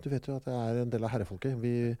vet jo det. Du vet jo at det en del av herrefolket.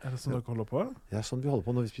 Det sånn dere holder på? Ja, sånn vi holder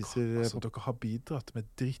på når vi spiser... Altså, dere har bidratt med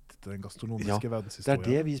dritt til den gastronomiske verdenshistorien.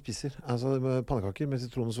 Det det vi spiser. Altså, pannekaker med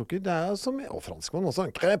sitron og sukker, det som... Og franskmann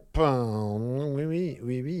også. Crepe.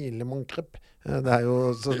 Oui, lemon crepe. Det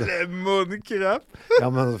jo... Så lemon crepe?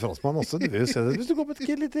 Ja, men franskmann også. Du vil jo se det. Hvis du går på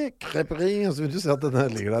et lite creperi, så vil du se at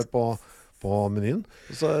denne ligger der på menyen.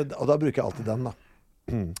 Og da bruker jeg alltid den da.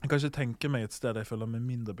 Jeg kan ikke tenke meg et sted jeg føler meg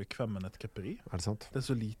mindre bekvem enn et krepperi. Det sant? Det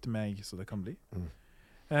så lite meg så det kan bli.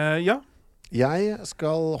 Ja. Jeg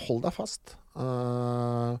skal holde deg fast.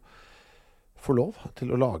 Få lov til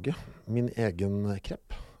å lage min egen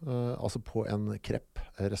krepp. Altså på en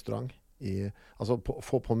krepprestaurant. Altså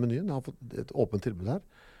få på menyen. Jeg har fått et åpent tilbud her.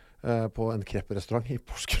 På en krepprestaurant I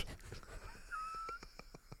Porsgrunn.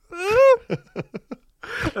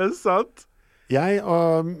 Det sant? Jeg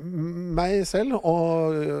og meg selv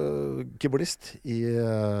og keyboardist I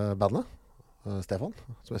bandet, Stefan,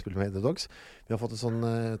 som jeg spiller med I The Dogs, vi har fått en sånn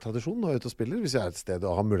tradisjon når vi er ute og spiller, hvis jeg et sted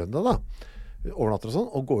og har muligheten da, overnatter og sånn,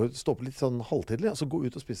 og gå ut, stå på litt sånn halvtidlig, og så gå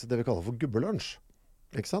ut og spise det vi kaller for gubbelunsj,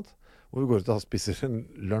 ikke sant? Hvor vi går ut og spiser en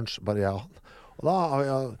lunsj, bare jeg og han. Og da har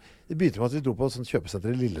det begynte med at vi dro på et sånt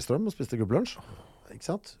kjøpesenter I Lillestrøm og spiste gubbelunsj,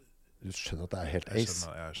 ikke sant? Du skjønner at det helt ace.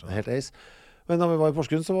 Jeg skjønner. Det helt ace. Men da vi var I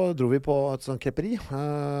Porsgrunn, så dro vi på et sånt krepperi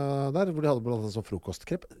der, hvor de hadde blant annet sånn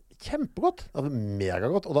frokostkrepp. Kjempegodt! Det var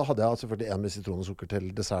megagodt. Og da hadde jeg selvfølgelig en med sitron og sukker til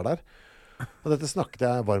dessert der. Og dette snakket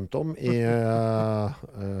jeg varmt om I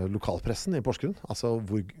lokalpressen I Porsgrunn. Altså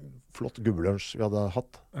hvor flott gubbelunsj vi hadde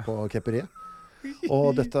hatt på krepperiet. Og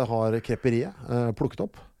dette har krepperiet plukket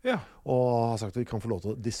opp. Ja. Og har sagt at vi kan få lov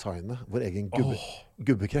til å designe vår egen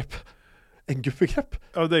gubbekrepp. En gubbekrepp.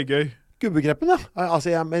 Ja, det gøy. Gubbekreppen, ja.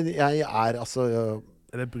 Altså, jeg altså...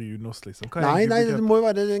 det brunost, liksom? Nei, det må jo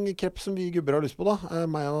være en krepp som vi gubber har lyst på, da.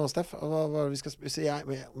 Meg og Steff. Hva vi skal spise?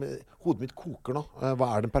 Hodet mitt koker nå.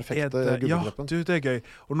 Hva den perfekte gubbekreppen? Ja, det gøy.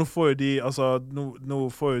 Og nå får jo de, altså, nå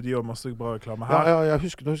får jo de jo masse bra reklame her. Ja, nå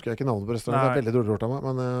husker jeg ikke navnet på restauranten. Det veldig dårlig gjort av meg.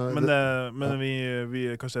 Men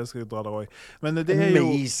vi kanskje jeg skal dra der også. Men det jo...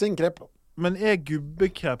 Amazing krepp! Men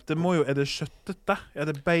gubbekrepp, det må jo, det kjøttete?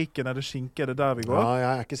 Det bacon, det skinke, det der vi går?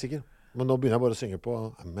 Ja, jeg ikke sikker. Men nå begynner jeg bare å synge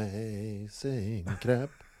på Amazing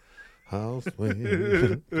Crepe. House me.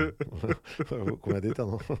 Kommer jeg dit,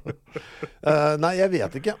 nå? Nei, jeg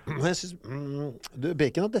vet ikke. Jeg synes,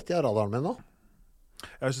 bacon har dette i radaren min nå.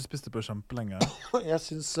 Jeg har ikke spist det på kjempelenge. Jeg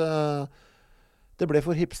synes det ble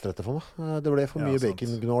for hipstrette for meg. Det ble for mye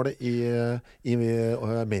bacongnål i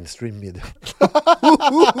mainstream media.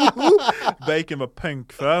 Bacon var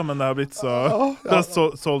punk før, men det har blitt så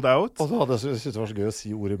sold out. Og så hadde jeg syntes det var så gøy å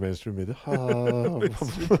si ordet mainstream media.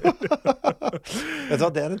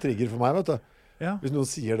 Det en trigger for meg, vet du. Ja. Hvis noen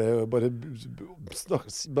sier det,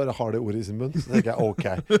 bare har det ordet i sin munn, så tenker jeg, ok.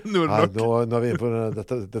 Nå er vi inne på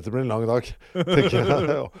dette blir en lang dag. Tenker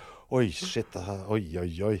jeg, oi, shit. Oi.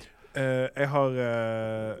 Jeg har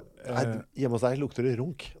hjemme hos deg lukter det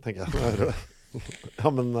runk, tenker jeg. Ja,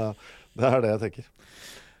 men det det jeg tenker.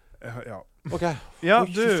 Ja. Ok. Ja,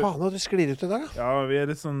 fy faen, nå sklir ut i dag. Ja, vi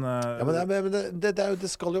litt sånn ja, men det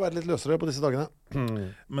skal jo være litt løsere på disse dagene.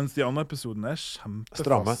 Mens de andre episodene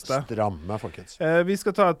kjempefaste. Stramme, folkens. Vi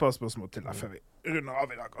skal ta et par spørsmål til deg før vi runder av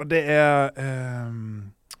i dag. Og det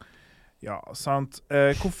ja, sant.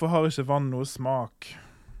 Hvorfor har ikke vann noe smak?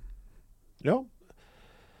 Ja.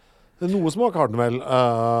 Noe smak har den vel.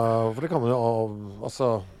 For det kan man jo altså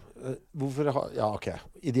hvorfor ja, ok.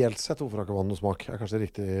 Ideelt sett, hvorfor har ikke vann noe smak? Kanskje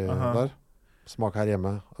riktig der. Smak her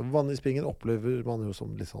hjemme. Vann i springen opplever man jo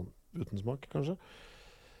som litt sånn uten smak, kanskje.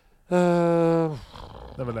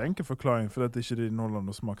 Det vel en enkel forklaring, for at ikke de inneholder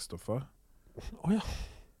noen smaksstoffer. Ja.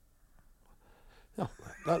 Ja,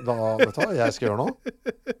 da vet du hva jeg skal gjøre nå?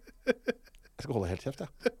 Jeg skal holde helt kjeft,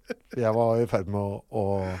 jeg. Jeg var i ferd med å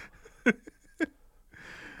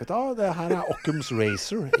vet du hva, det her Occam's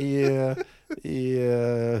Razor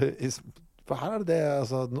for her det,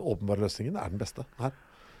 altså den åpenbare løsningen den beste her.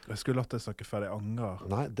 Jeg skulle latt deg snakke ferdig anger.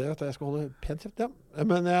 Nei, det vet jeg skal holde pent kjeft, ja.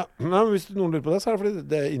 Men hvis noen lurer på det, så det fordi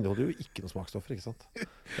det inneholder jo ikke noen smaksstoffer, ikke sant?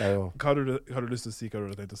 Det jo har du lyst til å si hva du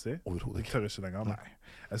hadde tenkt å si? Overhodet ikke. Tør ikke lenger? Nei.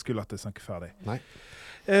 Jeg skulle latt deg snakke ferdig. Nei.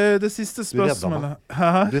 Det siste spørsmålet.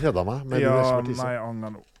 Du redda meg med din ekspertise. Nei,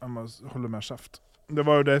 anger nå. Jeg må holde mer kjeft. Det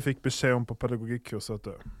var jo det jeg fikk beskjed om på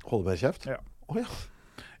pedagogikkurset. Holde mer kjeft? Ja. Ja.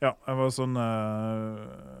 Ja, jeg var sånn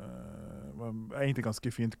egentlig ganske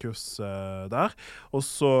fint kurs der. Og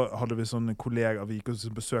så hadde vi sånne kollegaer, vi gikk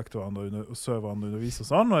og besøkte hverandre og så hverandre undervise og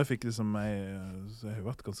sånn, og jeg fikk liksom, jeg har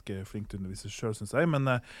vært ganske flink til å undervise selv, synes jeg, men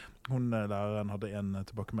hun læreren hadde en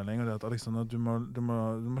tilbakemelding, og det at Alexander, du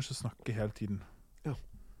må ikke snakke hele tiden. Ja.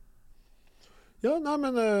 Ja, nei,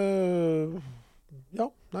 men ja,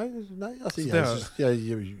 nei, altså jeg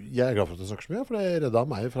glad for at du snakker så mye, for det reddet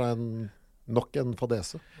meg fra nok en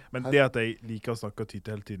fadese. Men det at jeg liker å snakke og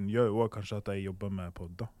tyte hele tiden, gjør jo også kanskje at jeg jobber med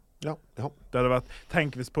podd da. Ja. Det hadde vært,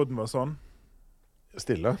 tenk hvis podden var sånn.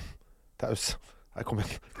 Stille, taus. Nei, kom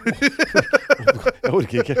igjen. Jeg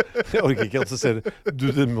orker ikke at du ser du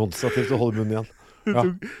demonstrativt og holder munnen igjen. Ja.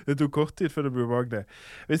 Det tok kort tid før det ble ubehagelig.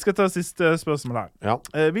 Vi skal ta siste spørsmål her. Ja.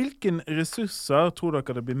 Hvilken ressurser tror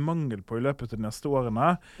dere det blir mangel på i løpet av de neste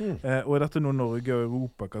årene? Og dette noe Norge og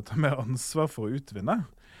Europa kan ta mer ansvar for å utvinne?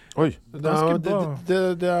 Oi, det jo,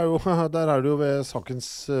 der det jo ved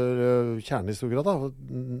sakens kjerne i stor grad da.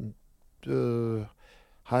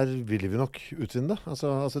 Her vil vi nok utvinne det.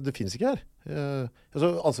 Altså det finnes ikke her.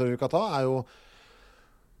 Ansvaret vi kan ta jo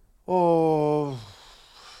å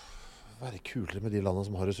være kulere med de landene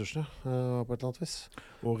som har ressursene, på et eller annet vis.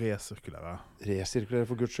 Og resirkulere. Resirkulere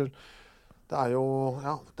for Guds skyld. Det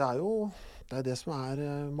det som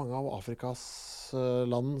mange av Afrikas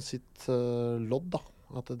land sitt lodd da.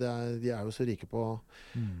 At de jo så rike på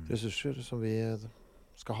ressurser som vi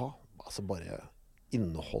skal ha. Altså bare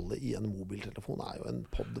innholdet i en mobiltelefon jo en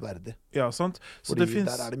podd verdig. Ja, sant. Så fordi det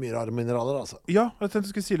finnes... der det mye rare mineraler, altså. Ja, jeg tenkte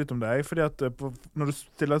jeg skulle si litt om det. Fordi at når du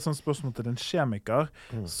stiller et sånt spørsmål til en kjemiker,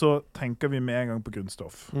 så tenker vi med en gang på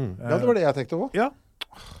grunnstoff. Ja, det var det jeg tenkte også. Ja.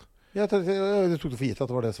 Jeg tok det for gitt at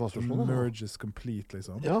det var det som var spørsmålet. Merge is complete,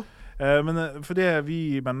 liksom. Ja. Men fordi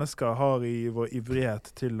vi mennesker har i vår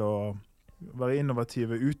ivrighet til å være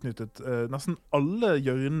innovative, utnyttet nesten alle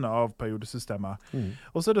hjørnene av periodesystemet.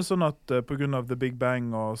 Og så det sånn at på grunn av The Big Bang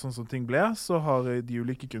og sånn som ting ble, så har de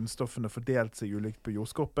ulike grunnstoffene fordelt seg ulikt på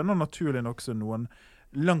jordskorpen, og naturlig nok så noen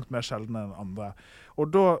langt mer sjeldne enn andre. Og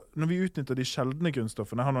da, når vi utnytter de sjeldne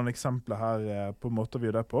grunnstoffene, jeg har noen eksempler her på måter vi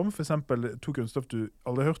gjør det på, for eksempel to grunnstoff du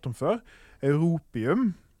aldri har hørt om før,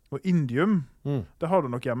 europium og indium. Det har du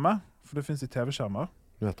nok hjemme, for det finnes i TV-skjermer.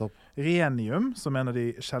 Nettopp. Rhenium, som en av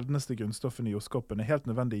de sjeldneste grunnstoffene i jordskorpen, helt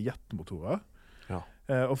nødvendige jetmotorer. Ja.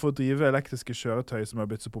 Og for å drive elektriske kjøretøy som har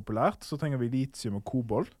blitt så populært, så trenger vi litium og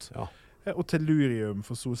kobolt. Ja. Og tellurium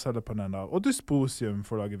for solcellepaneler, og dysprosium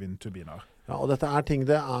for å lage vindturbiner. Ja, og dette ting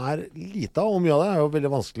det lite av, og mye av det jo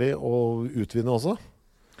veldig vanskelig å utvinne også.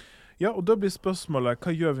 Ja, og da blir spørsmålet, hva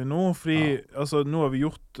gjør vi nå? Fordi altså, nå har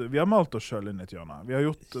vi har malt oss selv inn i et hjørne. Vi har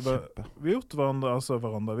gjort hverandre,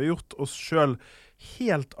 vi har gjort oss selv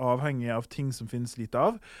helt avhengig av ting som finnes lite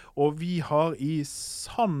av, og vi har i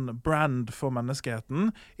sann brand for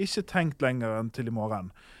menneskeheten ikke tenkt lenger enn til i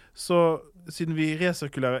morgen. Så siden vi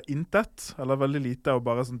resirkulerer intet, eller veldig lite, og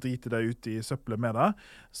bare sånn driter det ut i søppelet med det,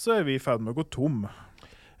 så vi i ferd med å gå tom.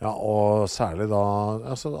 Ja, og særlig da,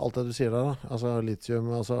 altså alt det du sier der da, altså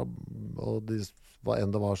lithium, altså, og hva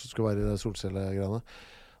enn det var som skulle være i det solcellegreiene.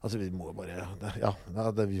 Altså vi må bare,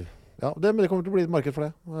 men det kommer til å bli et marked for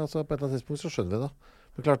det. Altså på et eller annet tidspunkt så skjønner vi det.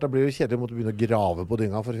 Men klart, det blir jo kjedelig å måtte begynne å grave på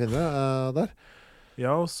dynga for å finne der.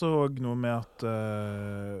 Ja, og så noe med at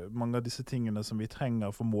mange av disse tingene som vi trenger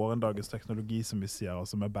for morgendagens teknologi, som vi sier,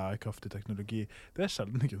 altså med bærekraftig teknologi, det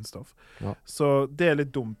sjeldne grunnstoff. Ja. Så det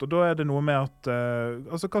litt dumt. Og da det noe med at,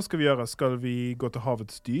 altså hva skal vi gjøre? Skal vi gå til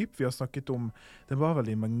havets dyp? Vi har snakket om, det var vel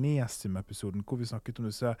i magnesium-episoden, hvor vi snakket om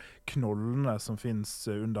disse knollene som finnes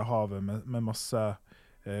under havet med masse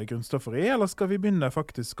grunnstoffer i, eller skal vi begynne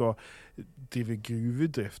faktisk å drive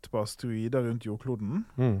gruvedrift på asteroider rundt jordkloden?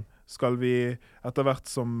 Skal vi etter hvert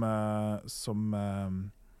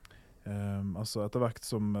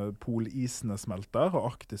som polisene smelter og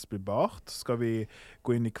Arktis blir bart, skal vi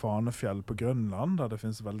gå inn i Kvanefjell på Grønland, der det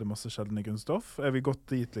finnes veldig masse sjeldne grunnstoff? Vi gått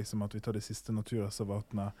dit liksom at vi tar de siste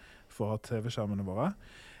naturreservatene for å ha TV-skjermene våre?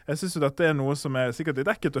 Jeg synes jo dette noe som sikkert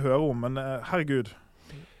litt ekkelt å høre om, men herregud,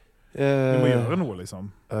 vi må gjøre noe liksom.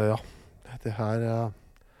 Ja, det her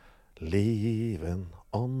Living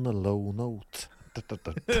on a low note.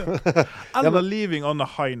 Eller living on a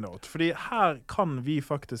high note. Fordi her kan vi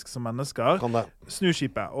faktisk som mennesker snu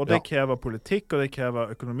skipet, og det krever politikk og det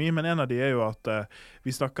krever økonomi, men en av de jo at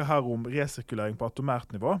vi snakker her om resirkulering på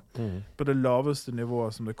atomært nivå, på det laveste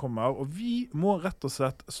nivået som det kommer, og vi må rett og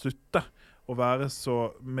slett slutte å være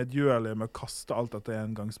så medgjørlige med å kaste alt dette i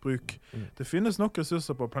engangsbruk. Det finnes nok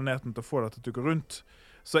ressurser på planeten til å få dette til å gå rundt.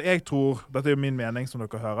 Så jeg tror, dette jo min mening som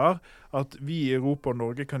dere hører, at vi i Europa og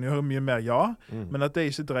Norge kan gjøre mye mer, men at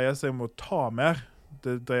det ikke dreier seg om å ta mer,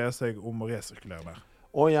 det dreier seg om å resirkulere mer.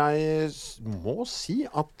 Og jeg må si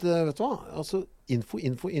at, vet du hva, altså info,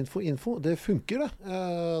 det funker det.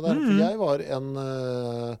 For jeg var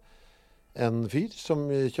en fyr som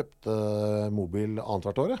kjøpte mobil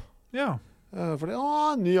annethvert år. Ja. Fordi,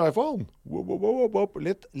 ny iPhone!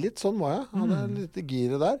 Litt sånn var jeg. Hadde litt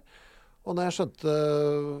gire der. Og når jeg skjønte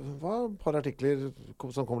et par artikler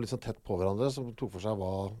som kom litt sånn tett på hverandre, som tok for seg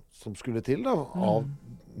hva som skulle til da, av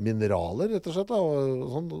mineraler, rett og slett, da,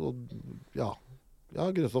 og sånn, og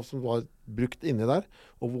grunnstoff som var brukt inni der,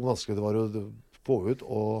 og hvor vanskelig det var å få ut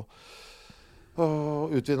og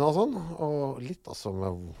utvinne og sånn, og litt altså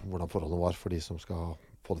med hvordan forholdene var for de som skal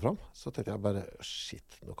få det fram. Så tenkte jeg bare,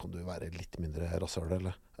 shit, nå kan du være litt mindre rasshøl,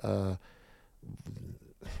 eller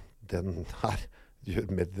den her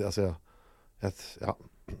gjør med, altså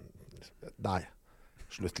nei,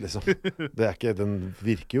 slutt liksom. Det ikke, den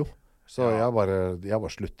virker jo. Så jeg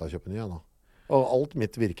bare sluttet å kjøpe ny nå. Og alt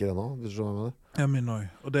mitt virker ennå, hvis du skjønner med det. Ja, min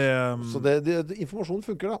også. Så informasjonen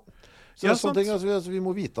funker da. Så sånne ting, altså, vi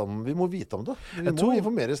må vite om det. Vi må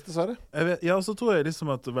informeres, dessverre. Så tror jeg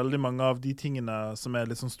liksom at veldig mange av de tingene som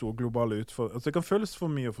litt sånn store globale utfordringer, altså det kan føles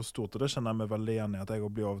for mye og for stort, og det kjenner jeg meg veldig igjen i, at jeg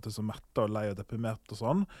blir av og til så mett og lei og deprimert og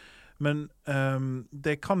sånn. Men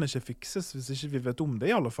det kan ikke fikses hvis ikke vi vet om det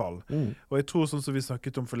i alle fall. Og jeg tror sånn som vi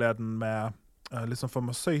snakket om forleden med liksom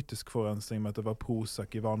farmasøytisk forurensning, med at det var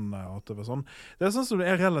Prozac i vannet og at det var sånn. Det sånn som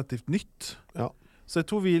det relativt nytt. Ja. Så jeg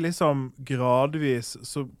tror vi liksom gradvis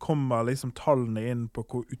så kommer liksom tallene inn på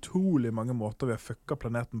hvor utrolig mange måter vi har fucka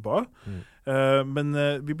planeten på. Men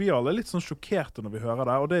vi blir alle litt sånn sjokkerte når vi hører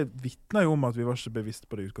det, og det vittner jo om at vi var ikke bevisst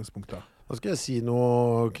på det utgangspunktet. Da skal jeg si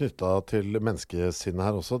noe knyttet til menneskesinnet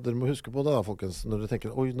her også. Dere må huske på det da, folkens, når dere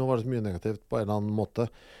tenker, oi, nå var det så mye negativt på en eller annen måte,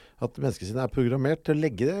 at menneskesinnet programmert til å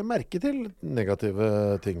legge merke til negative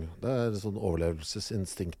ting. Det et sånn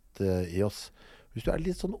overlevelsesinstinkt i oss. Hvis du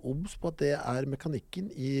litt sånn obs på at det mekanikken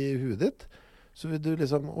i huet ditt, så vil du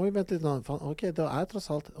liksom, oi, vent litt nå, ok, det tross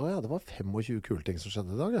alt, det var 25 kule ting som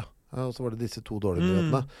skjedde i dag, og så var det disse 2 dårlige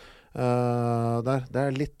nyhetene. Det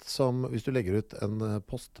litt som hvis du legger ut en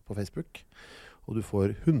post på Facebook, og du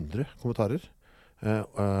får 100 kommentarer,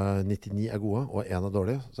 99 gode, og 1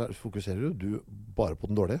 dårlig, så fokuserer du bare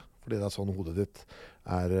på den dårlige, fordi det sånn hodet ditt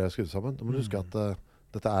skrudd sammen. Du må huske at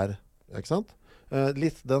dette ikke sant?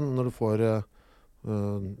 Litt den når du får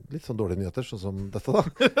litt sånn dårlige nyheter, sånn som dette da.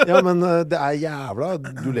 Ja, men det jævla,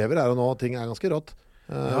 du lever her og nå, ting ganske rått.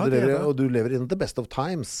 Og du lever in the best of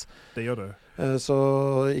times. Det gjør du. Så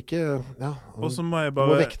ikke Og så må jeg du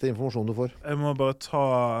må vekte informasjonen du får. Jeg må bare ta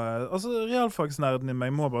realfagsnerden i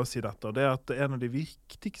meg må bare si dette. Det er at en av de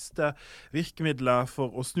viktigste virkemidlene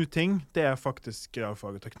for å snu ting, det er faktisk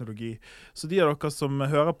realfag og teknologi. Så de av dere som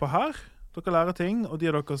hører på her, dere lærer ting, og de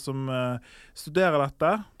av dere som studerer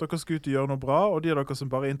dette, dere skal ut og gjøre noe bra, og de av dere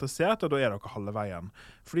som bare er interessert, da er dere halve veien.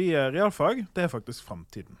 Fordi realfag, det er faktisk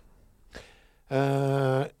fremtiden.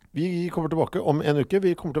 Vi kommer tilbake om en uke.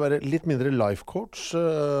 Vi kommer til å være litt mindre life coach. Er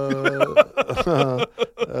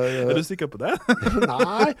du sikker på det?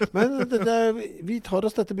 Nei, men vi tar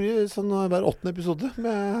oss dette bryet sånn hver 8. episode.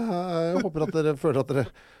 Men jeg håper at dere føler at dere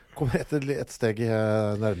kommer et steg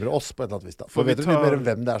nærmere oss på et eller annet vis. Da. For vet du litt mer om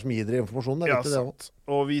hvem det er som gir dere informasjon? Ja, sant.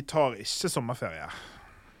 Og vi tar ikke sommerferie.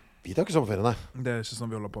 Vi tar ikke sommerferie, nei. Det er ikke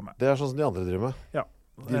sånn vi holder på med. Det er sånn som de andre driver med. Ja.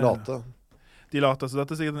 De late. Så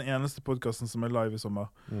dette er sikkert den eneste podcasten som er live i sommer.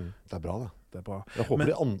 Det er bra, det. Det er bra. Jeg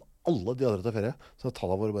håper alle de andre tar ferie, så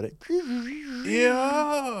tallene våre bare...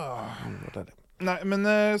 Ja! Nei, men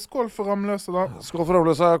skål for Ramløsa da. Skål for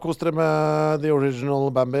Ramløsa. Kos dere med The Original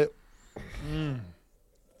Bambi.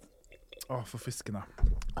 For fiskene.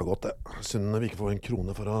 Det er godt det. Synd vi ikke får en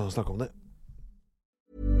krone for å snakke om det.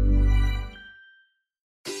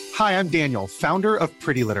 Hi, I'm Daniel, founder of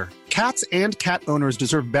Pretty Litter. Cats and cat owners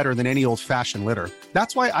deserve better than any old-fashioned litter.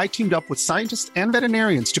 That's why I teamed up with scientists and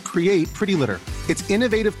veterinarians to create Pretty Litter. Its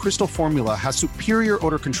innovative crystal formula has superior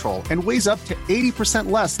odor control and weighs up to 80%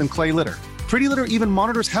 less than clay litter. Pretty Litter even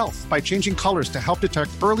monitors health by changing colors to help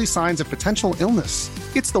detect early signs of potential illness.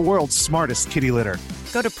 It's the world's smartest kitty litter.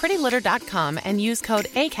 Go to prettylitter.com and use code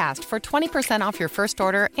ACAST for 20% off your first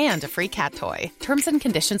order and a free cat toy. Terms and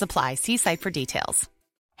conditions apply. See site for details.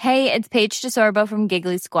 Hey, it's Paige DeSorbo from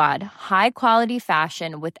Giggly Squad. High quality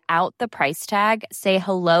fashion without the price tag. Say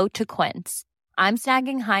hello to Quince. I'm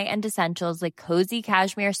snagging high-end essentials like cozy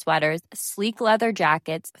cashmere sweaters, sleek leather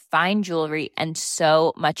jackets, fine jewelry, and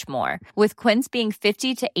so much more. With Quince being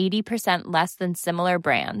 50 to 80% less than similar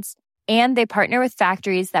brands. And they partner with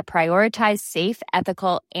factories that prioritize safe,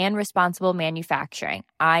 ethical, and responsible manufacturing.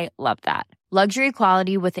 I love that. Luxury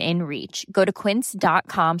quality within reach. Go to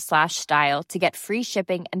quince.com/style to get free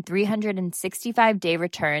shipping and 365-day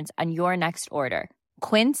returns on your next order.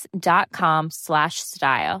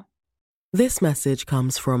 Quince.com/style. This message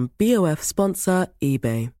comes from BOF sponsor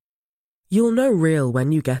eBay. You'll know real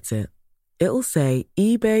when you get it. It'll say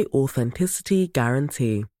eBay Authenticity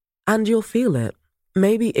Guarantee. And you'll feel it.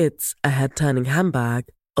 Maybe it's a head-turning handbag,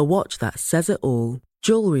 a watch that says it all,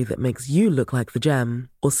 jewelry that makes you look like the gem,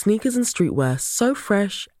 or sneakers and streetwear so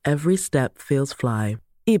fresh every step feels fly.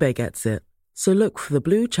 eBay gets it. So look for the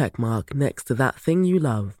blue check mark next to that thing you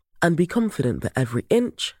love. And be confident that every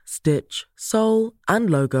inch, stitch, sole, and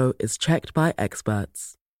logo is checked by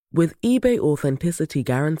experts. With eBay Authenticity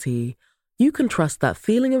Guarantee, you can trust that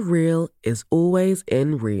feeling of real is always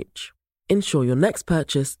in reach. Ensure your next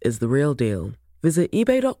purchase is the real deal. Visit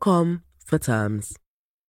ebay.com for terms.